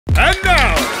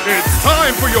It's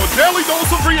time for your daily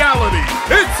dose of reality.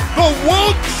 It's the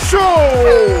Woke Show!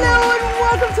 Hello and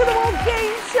welcome to the Woke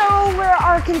Game Show, where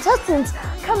our contestants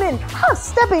come in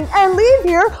stepping and leave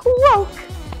here woke.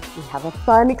 We have a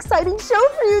fun, exciting show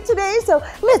for you today, so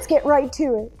let's get right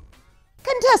to it.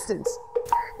 Contestants,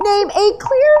 name a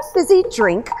clear, fizzy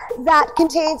drink that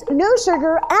contains no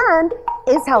sugar and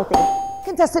is healthy.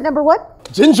 Contestant number one.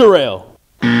 Ginger ale.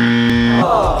 I'm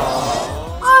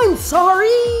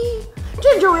sorry.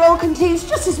 Ginger ale contains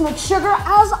just as much sugar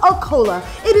as a cola.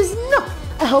 It is not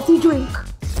a healthy drink.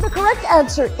 The correct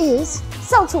answer is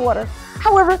seltzer water.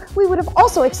 However, we would have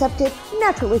also accepted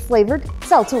naturally flavored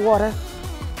seltzer water.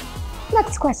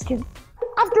 Next question.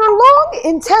 After a long,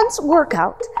 intense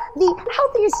workout, the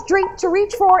healthiest drink to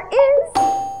reach for is...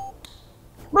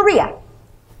 Maria.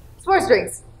 Sports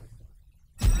drinks.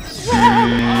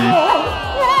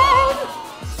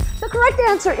 The correct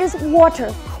answer is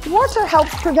water. Water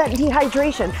helps prevent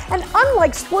dehydration, and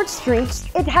unlike sports drinks,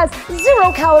 it has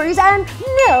 0 calories and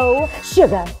no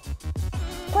sugar.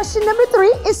 Question number 3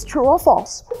 is true or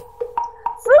false.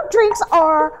 Fruit drinks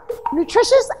are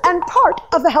nutritious and part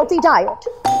of a healthy diet.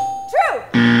 True.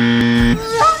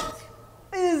 That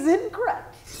is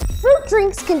incorrect. Fruit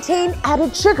drinks contain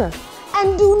added sugar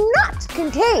and do not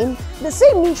contain the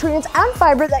same nutrients and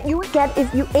fiber that you would get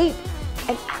if you ate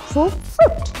an actual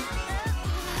fruit.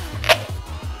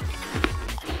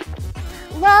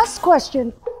 Last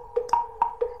question.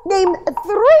 Name 3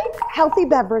 healthy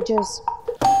beverages.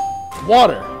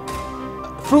 Water.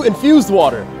 Fruit-infused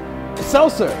water.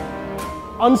 Seltzer.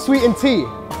 Unsweetened tea.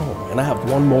 Oh, and I have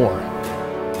one more.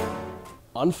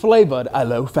 Unflavored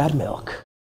low-fat milk.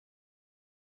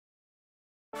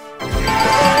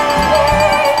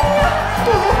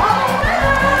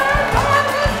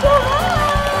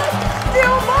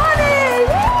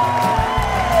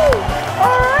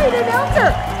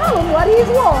 What he's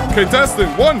won.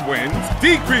 Contestant 1 wins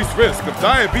decreased risk of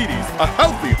diabetes, a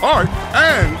healthy heart,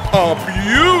 and a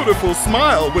beautiful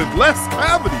smile with less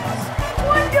cavities.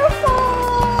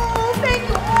 Wonderful! Thank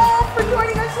you all for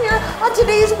joining us here on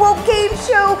today's Woke Game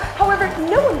Show. However,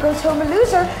 no one goes home a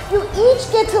loser. You each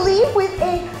get to leave with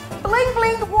a bling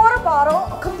bling water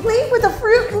bottle, complete with a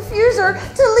fruit infuser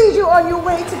to lead you on your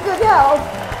way to good health.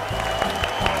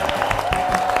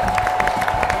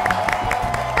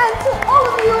 All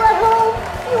of you at home,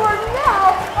 you are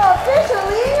now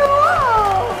officially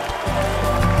woke!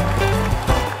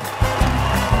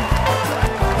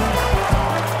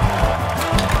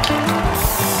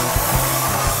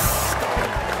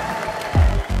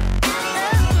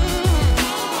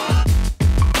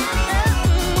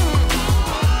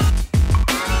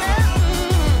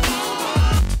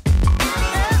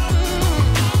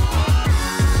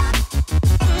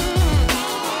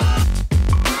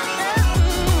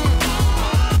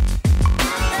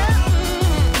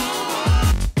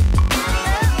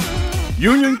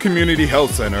 Union Community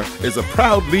Health Center is a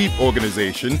proud LEAP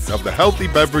organization of the Healthy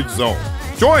Beverage Zone.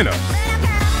 Join us.